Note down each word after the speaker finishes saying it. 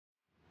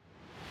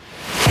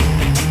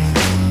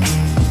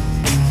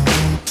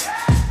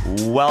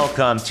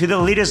welcome to the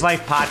Leader's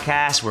Life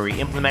podcast, where we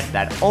implement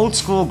that old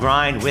school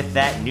grind with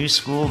that new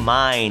school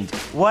mind.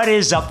 What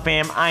is up,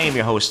 fam? I am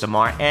your host,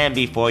 Ammar, and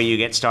before you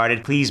get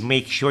started, please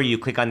make sure you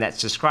click on that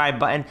subscribe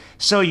button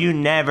so you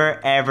never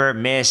ever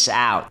miss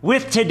out.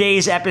 With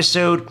today's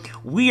episode,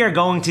 we are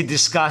going to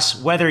discuss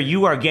whether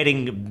you are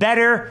getting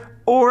better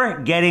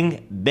or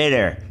getting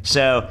bitter.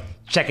 So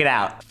check it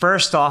out.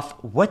 First off,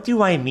 what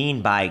do I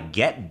mean by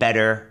get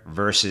better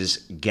versus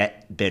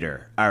get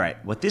bitter? All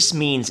right, what this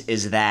means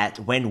is that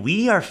when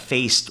we are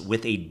faced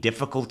with a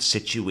difficult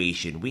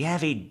situation, we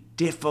have a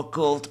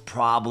difficult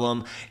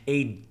problem,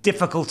 a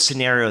difficult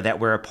scenario that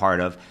we're a part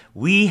of,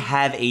 we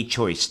have a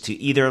choice to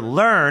either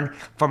learn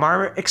from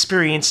our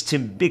experience to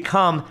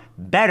become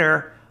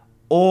better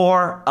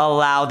or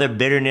allow the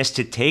bitterness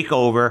to take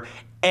over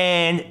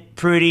and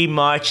pretty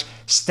much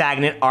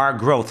stagnate our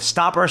growth,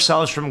 stop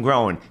ourselves from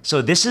growing.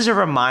 So this is a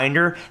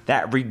reminder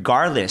that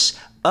regardless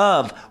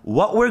of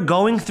what we're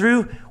going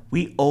through,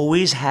 we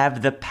always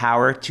have the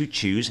power to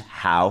choose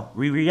how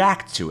we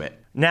react to it.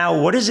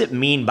 Now, what does it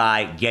mean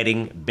by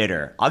getting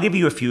bitter? I'll give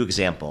you a few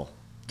examples.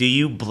 Do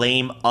you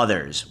blame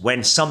others?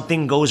 When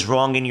something goes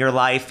wrong in your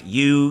life,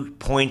 you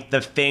point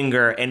the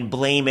finger and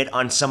blame it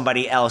on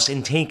somebody else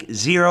and take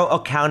zero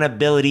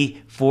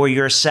accountability for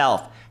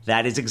yourself.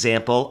 That is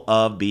example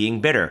of being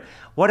bitter.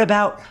 What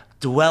about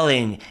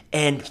dwelling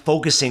and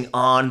focusing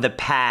on the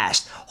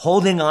past,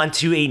 holding on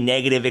to a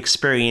negative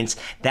experience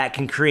that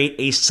can create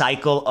a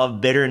cycle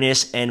of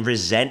bitterness and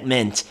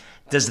resentment?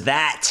 Does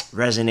that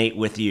resonate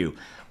with you?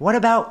 What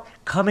about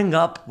coming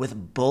up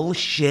with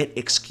bullshit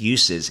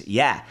excuses?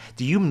 Yeah,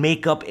 do you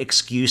make up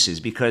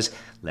excuses? Because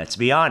let's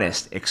be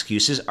honest,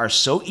 excuses are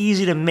so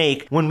easy to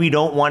make when we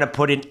don't want to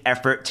put in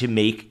effort to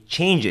make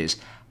changes.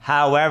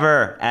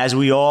 However, as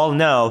we all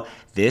know,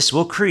 this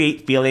will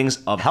create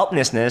feelings of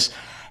helplessness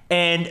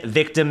and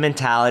victim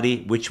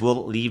mentality, which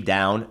will lead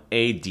down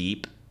a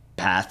deep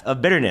path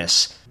of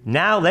bitterness.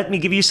 Now, let me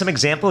give you some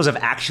examples of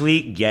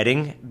actually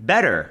getting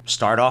better.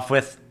 Start off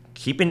with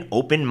keep an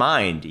open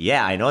mind.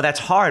 Yeah, I know that's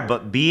hard,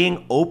 but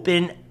being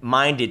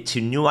open-minded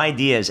to new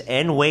ideas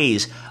and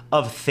ways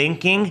of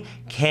thinking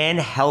can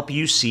help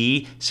you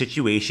see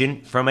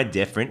situation from a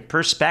different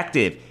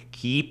perspective.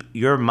 Keep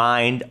your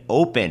mind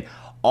open.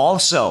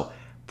 Also,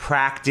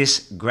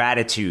 practice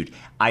gratitude.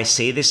 I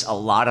say this a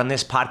lot on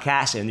this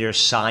podcast, and there's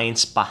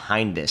science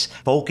behind this.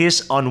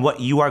 Focus on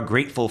what you are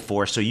grateful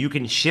for so you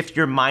can shift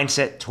your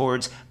mindset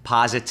towards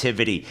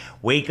positivity.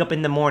 Wake up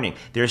in the morning.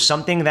 There's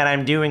something that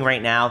I'm doing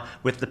right now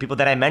with the people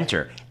that I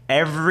mentor.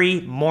 Every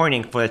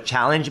morning for the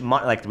challenge,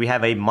 like we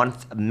have a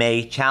month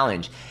May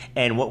challenge.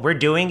 And what we're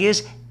doing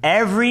is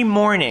every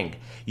morning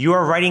you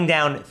are writing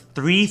down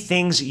 3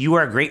 things you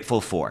are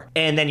grateful for.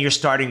 And then you're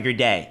starting your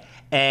day.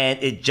 And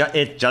it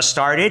just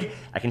started.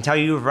 I can tell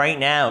you right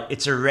now,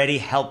 it's already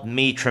helped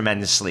me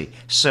tremendously.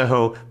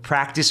 So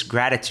practice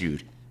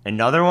gratitude.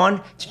 Another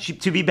one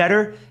to be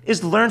better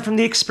is learn from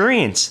the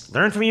experience.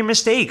 Learn from your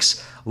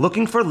mistakes.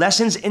 Looking for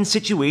lessons in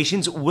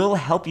situations will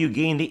help you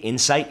gain the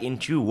insight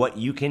into what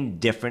you can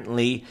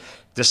differently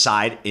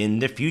decide in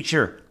the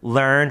future.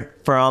 Learn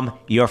from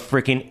your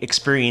freaking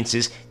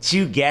experiences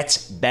to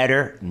get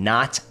better,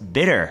 not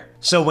bitter.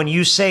 So when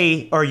you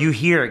say or you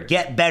hear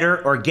get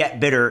better or get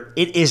bitter,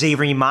 it is a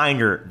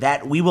reminder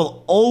that we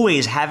will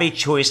always have a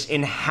choice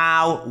in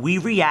how we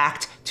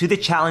react to the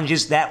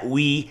challenges that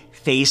we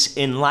face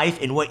in life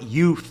and what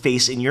you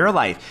face in your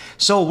life.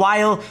 So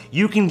while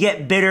you can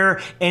get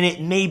bitter and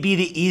it may be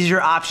the easier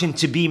option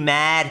to be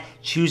mad,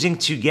 choosing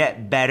to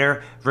get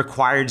better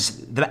requires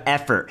the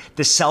effort,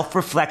 the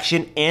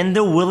self-reflection, and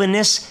the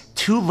willingness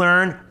to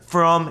learn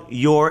from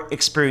your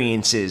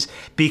experiences.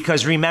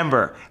 Because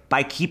remember,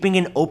 by keeping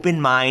an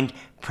open mind,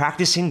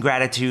 practicing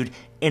gratitude,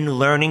 and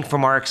learning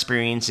from our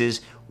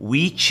experiences,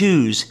 we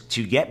choose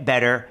to get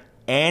better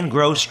and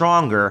grow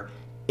stronger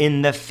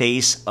in the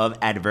face of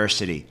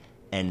adversity.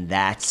 And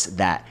that's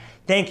that.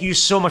 Thank you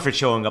so much for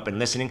showing up and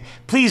listening.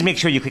 Please make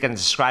sure you click on the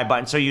subscribe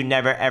button so you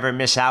never ever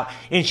miss out,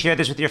 and share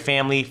this with your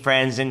family,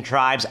 friends, and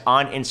tribes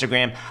on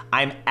Instagram.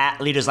 I'm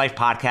at Leaders Life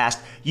Podcast.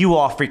 You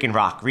all freaking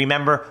rock.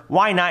 Remember,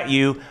 why not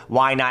you?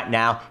 Why not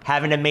now?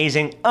 Have an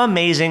amazing,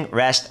 amazing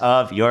rest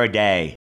of your day.